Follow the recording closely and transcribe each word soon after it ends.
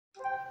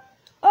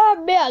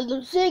man,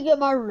 the sing in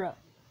my room.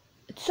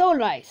 It's so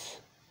nice.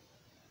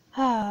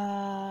 Bowser,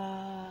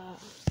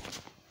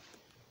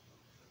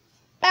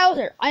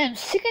 I am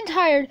sick and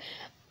tired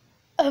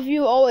of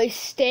you always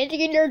standing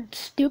in your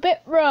stupid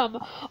room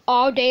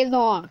all day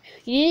long.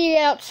 You need to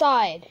get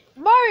outside.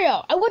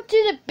 Mario, I went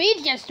to the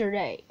beach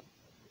yesterday.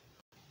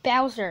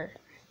 Bowser,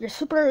 you're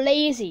super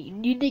lazy. You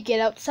need to get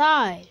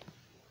outside.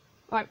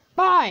 Alright,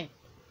 fine.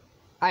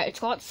 Alright, let's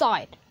go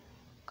outside.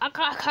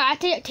 I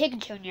take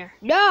Junior.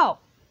 No!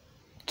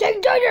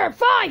 Take Junior!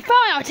 Fine,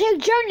 I'll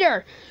take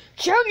Junior!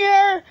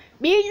 Junior!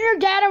 Me and your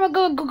dad are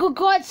gonna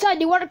go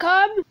outside. You wanna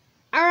come?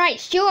 Alright,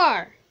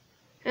 sure.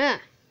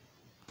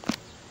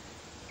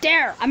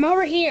 There, I'm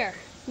over here.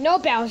 No,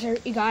 Bowser,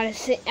 you gotta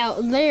sit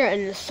out there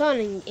in the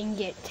sun and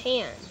get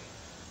tan.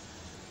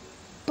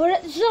 But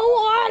it's so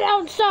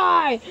hot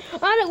outside!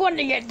 I don't want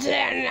to get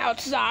tan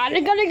outside.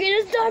 I'm gonna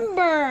get a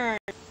sunburn!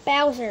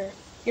 Bowser,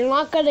 you're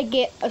not gonna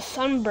get a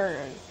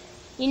sunburn.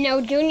 You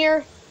know,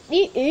 Junior,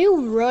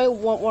 you really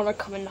won't want to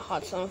come in the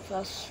hot sun with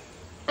us.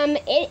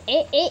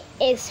 It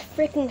is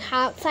freaking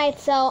hot outside,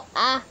 so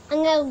I'm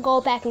gonna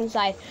go back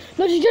inside.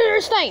 No,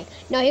 Junior's staying.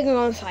 No, he can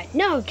go inside.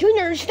 No,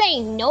 Junior's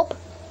staying. Nope.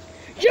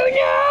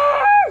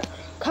 Junior!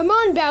 Come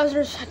on,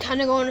 Bowser. It's time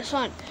to go in the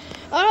sun.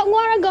 I don't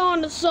want to go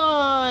in the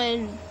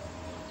sun.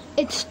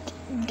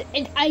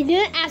 I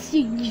didn't ask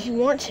you if you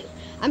want to.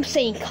 I'm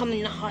saying come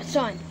in the hot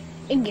sun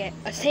and get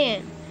a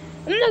tan.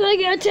 I'm not gonna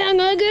get a tan. I'm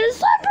gonna get a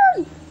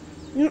sunburn.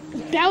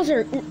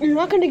 Bowser, you're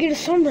not gonna get a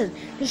sunburn.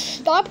 Just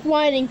stop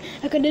whining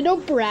like a little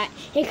brat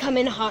and come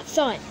in the hot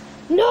sun.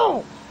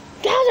 No!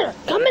 Bowser,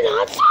 come in the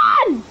hot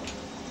sun!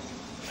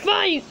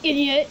 Fine, you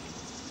idiot.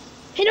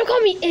 Hey, don't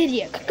call me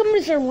idiot. Come in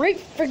the sun right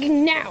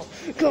freaking now.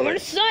 Come in the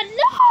sun.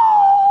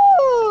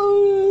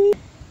 No!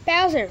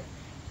 Bowser,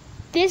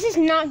 this is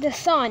not the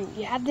sun.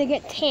 You have to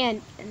get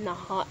tan in the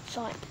hot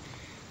sun.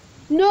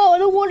 No, I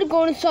don't want to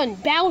go in the sun.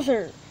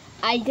 Bowser,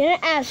 I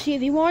didn't ask you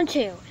if you want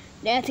to.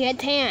 Let's get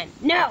tan.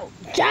 No,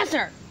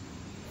 Bowser.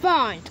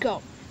 Fine, let's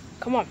go.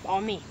 Come on, follow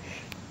me.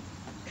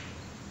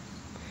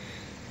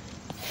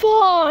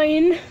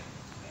 Fine.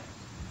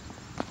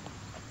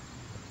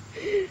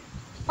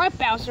 Alright,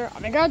 Bowser,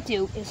 all I gotta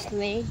do is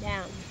lay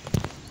down.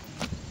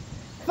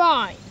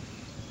 Fine.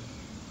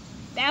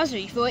 Bowser,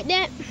 you feel like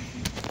that?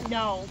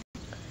 No.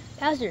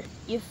 Bowser,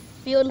 you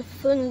feel the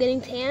feeling of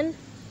getting tan?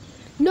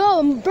 No,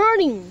 I'm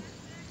burning.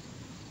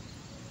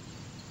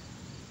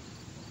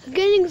 I'm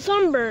getting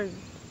sunburned.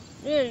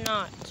 You're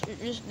not. You're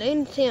just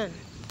laying tan.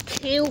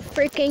 2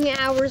 freaking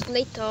hours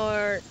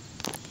later.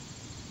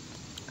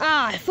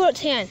 I feel it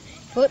tan.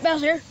 Feel it,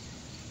 Bowser?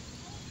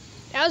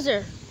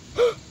 Bowser.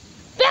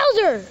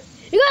 Bowser!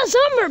 You got a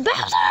sunburn,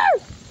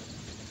 Bowser!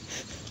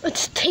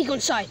 Let's take you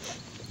inside.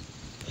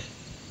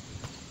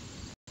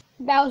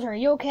 Bowser, are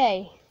you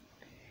okay?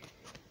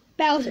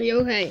 Bowser,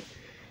 you okay?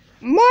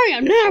 Mario,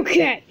 I'm not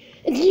okay.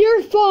 It's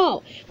your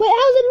fault. Well,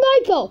 how's it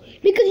my fault?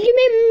 Because you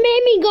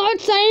made me go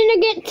outside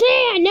and get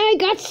tan. Now I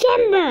got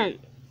sunburn.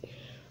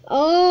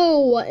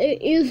 Oh,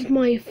 it is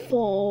my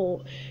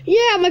fault.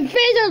 Yeah, my face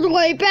is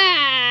really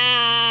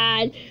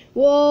bad.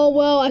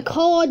 Well, I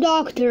call a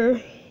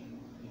doctor.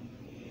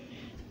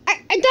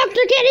 A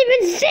doctor can't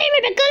even see me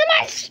because of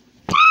my...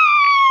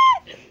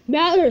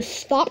 Bowser,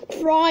 stop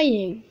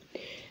crying.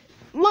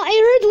 It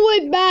hurts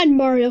really bad,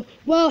 Mario.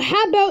 Well,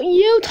 how about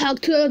you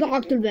talk to the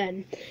doctor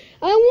then?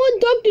 I want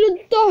to talk to the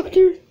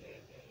doctor.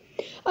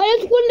 I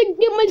just want to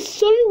get my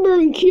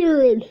sunburn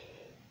cured.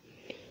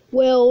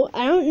 Well,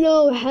 I don't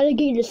know how to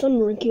get your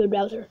sunburn cured,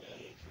 Bowser.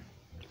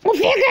 Well,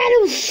 figure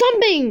out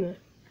something.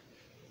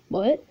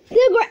 What?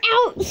 Figure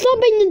out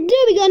something to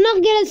do because I'm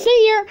not gonna sit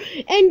here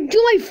and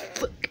do my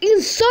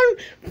fucking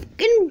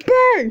fucking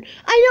burn.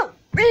 I don't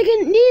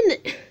really need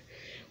it.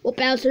 Well,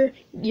 Bowser,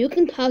 you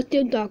can talk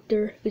to the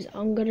doctor because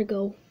I'm gonna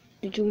go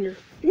to Junior.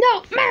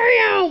 No,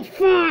 Mario!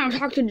 Fine, I'll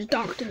talk to the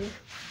doctor.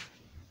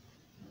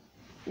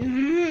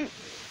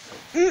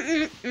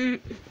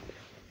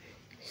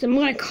 So I'm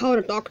gonna call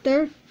the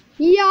doctor.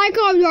 Yeah, I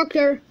called the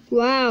doctor.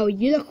 Wow,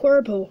 you look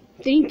horrible.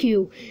 Thank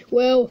you.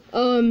 Well,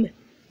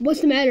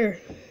 what's the matter?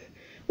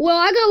 Well,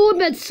 I got a little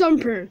bit of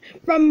sunburn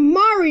from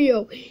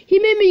Mario. He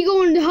made me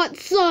go in the hot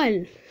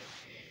sun.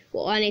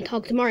 Well, I need to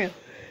talk to Mario.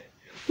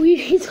 Well,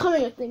 he's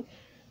coming, I think.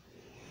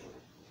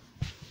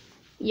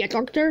 Yeah,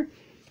 Doctor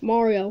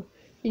Mario.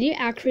 Did he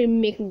actually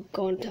make him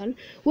go in the sun?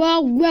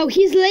 Well,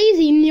 he's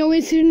lazy and he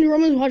always sits in the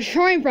room and watches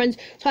Charlie Friends.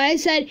 So I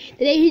said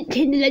that he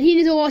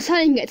needs to go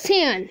outside and get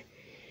tan.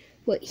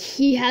 But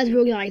he has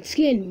really light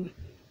skin,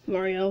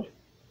 Mario.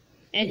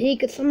 And he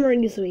gets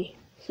sunburned easily.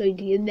 So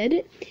do you get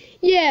it?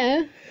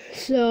 Yeah.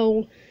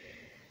 So,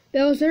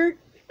 Bowser,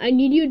 I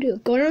need you to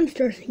go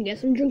downstairs and get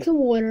some drinks of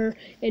water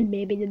and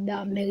maybe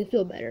that'll make you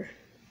feel better.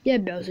 Yeah,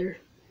 Bowser.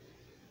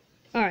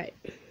 Alright.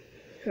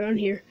 Around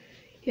here.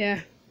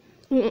 Yeah.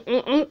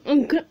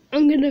 I'm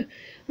gonna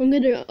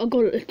I'll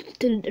go to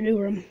the new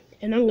room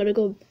and I'm gonna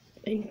go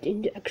and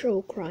do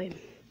actual crime.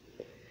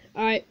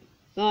 Alright.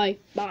 Bye.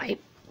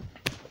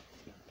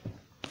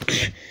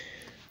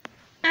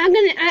 I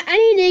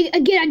need to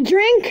get a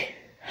drink.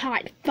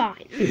 Alright,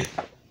 fine.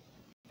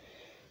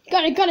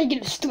 Gotta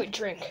get a stupid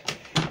drink.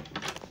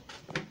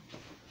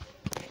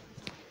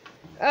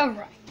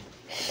 Alright.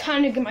 It's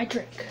time to get my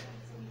drink.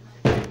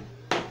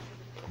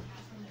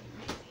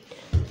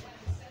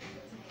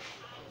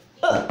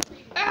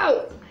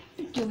 Ow!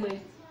 Stupid.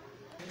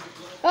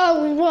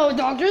 Oh, well, the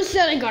doctor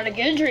said I gotta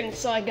get a drink,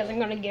 so I guess I'm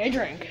gonna get a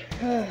drink.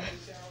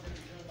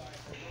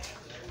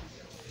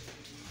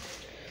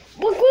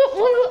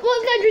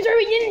 What countries are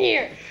we in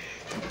here?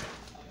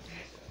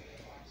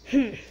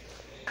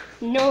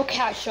 No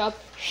ketchup.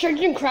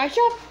 Sugar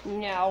ketchup?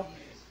 No.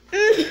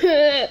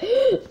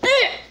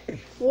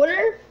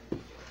 Water?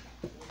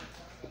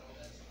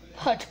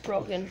 Hut's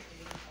broken.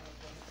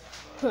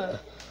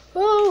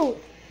 Oh!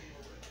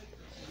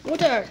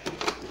 Water.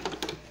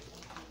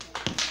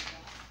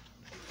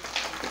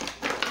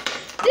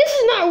 This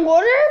is not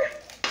water!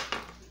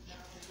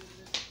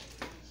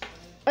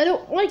 I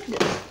don't like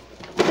this.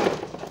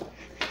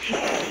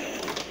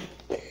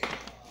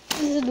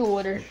 This is the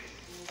water.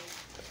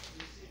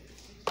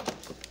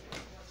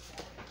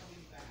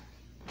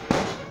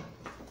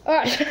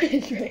 Alright,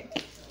 drink.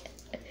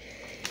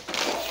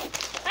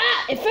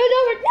 Ah, it fell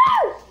over. No!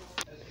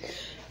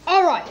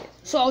 Alright,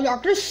 so the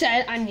doctor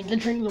said I need to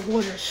drink the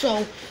water,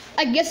 so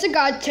I guess I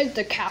gotta take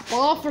the cap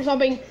off or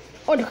something.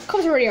 Oh, the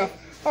cup's already off.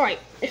 Alright,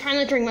 it's time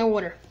to drink my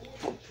water.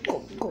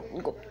 Go.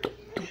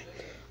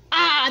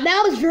 Ah,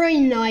 that was very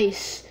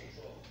nice.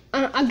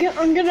 I'm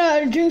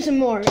gonna drink some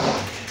more.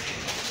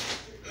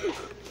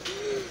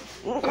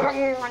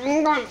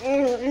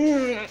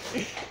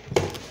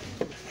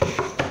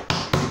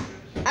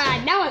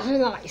 Ah, that was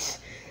nice.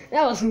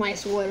 That was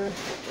nice water.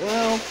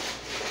 Well,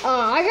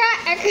 I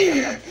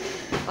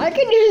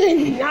can use the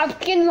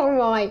napkins on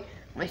my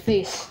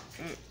face.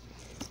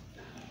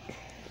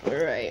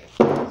 Alright.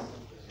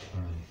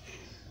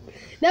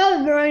 That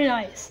was very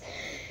nice.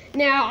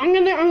 Now I'm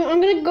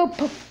gonna go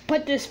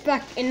put this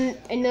back in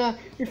the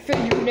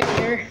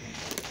refrigerator.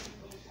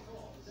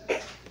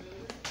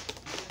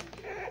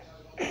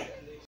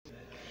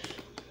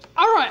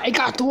 Alright, I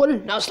got the water.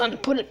 Now it's time to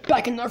put it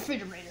back in the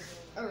refrigerator.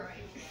 Alright.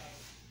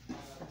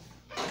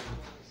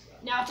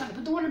 Now it's time to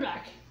put the water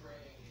back.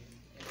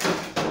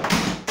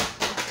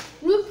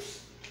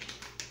 Whoops.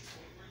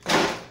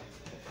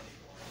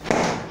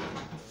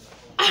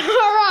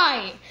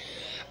 Alright.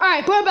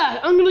 Alright, put it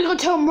back. I'm gonna go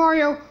tell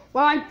Mario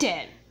what I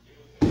did.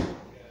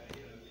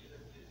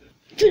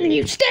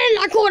 You stand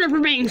like order for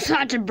being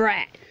such a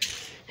brat.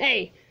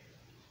 Hey.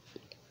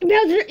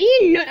 Bowser,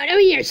 you know,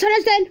 here, so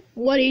I said,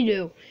 what do you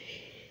do?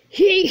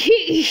 He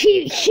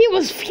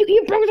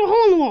broke the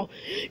hole in the wall.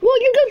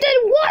 Well, you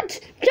did what?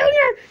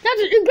 Junior, that's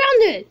what you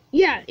grounded.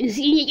 Yeah,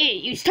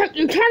 you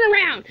turn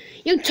around.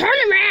 You turn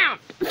around.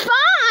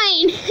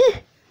 Fine.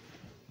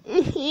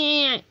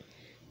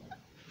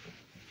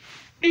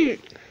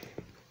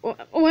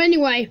 Well,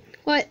 anyway,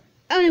 I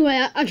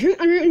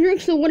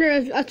drink the water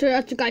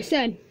as the guy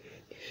said.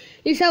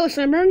 You said it was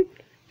Sunburn?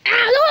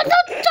 Ah,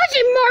 don't touch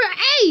it, Mario.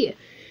 Hey,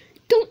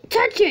 don't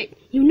touch it.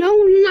 You know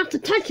not to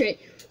touch it,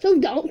 so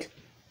don't.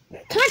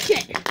 Touch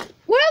it!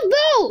 What are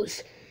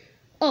those?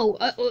 Oh,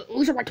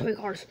 those are my toy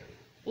cars.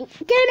 Get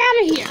it out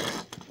of here!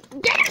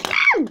 Get it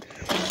down!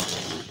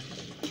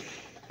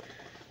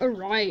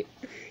 Alright.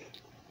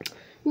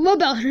 What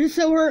about her?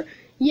 So her,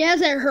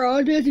 yes, I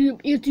heard if you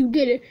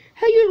did it.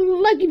 How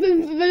you like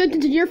even looked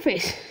into your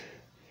face?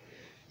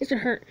 It's a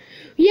hurt.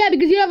 Yeah,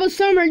 because you have a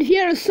sunburn. If you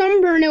had a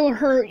sunburn, it will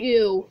hurt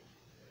you.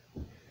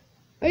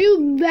 Are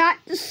you that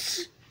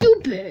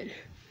stupid?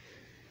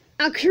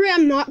 Actually,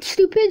 I'm not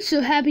stupid,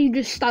 so happy you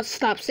just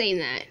stop saying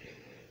that.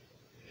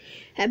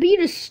 Happy you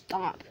just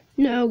stop.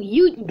 No,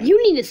 you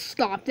need to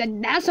stop.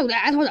 That's how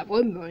that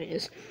woman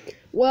is.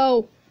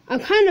 Well, I'm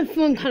kind of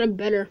feeling kind of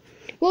better.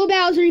 Well,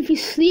 Bowser, if you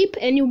sleep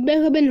and you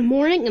wake up in the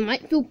morning, it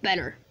might feel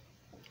better.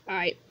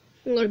 Alright,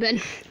 I'm going to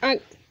bed.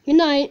 Alright, good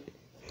night.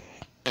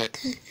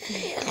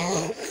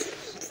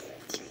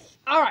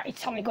 Alright,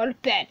 time to go to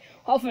bed.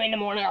 Hopefully in the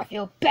morning I'll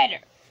feel better.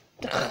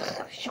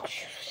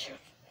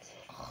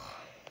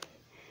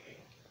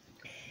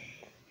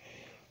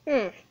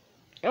 I'm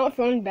not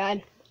feeling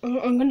bad.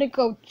 I'm gonna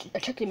go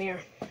check the mirror.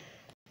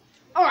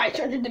 Alright,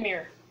 check the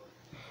mirror.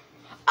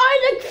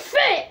 I look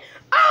fit!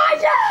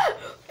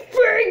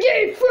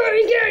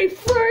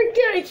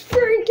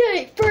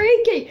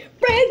 Freaky!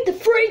 Break the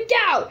freak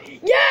out!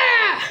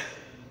 Yeah!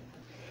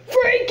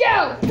 Freak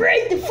out!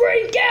 Break the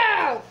freak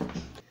out!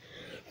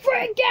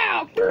 Freak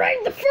out!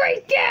 Break the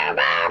freak out!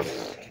 Ah!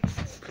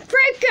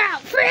 Freak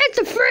out! Break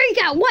the freak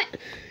out! What?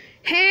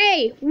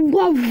 Hey,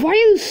 why are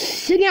you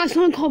singing out a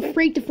song called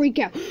Freak the Freak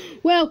Out?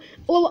 Well,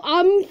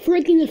 I'm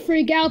freaking the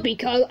freak out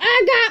because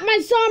I got my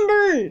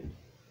sunburn.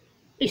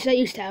 You said you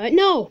used to have it.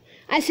 No,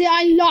 I said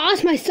I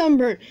lost my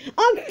sunburn.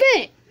 I'm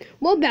fit.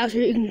 Well,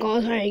 Bowser, you can go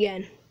outside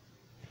again.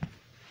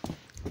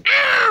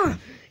 Ah!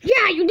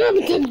 Yeah, you did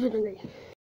it.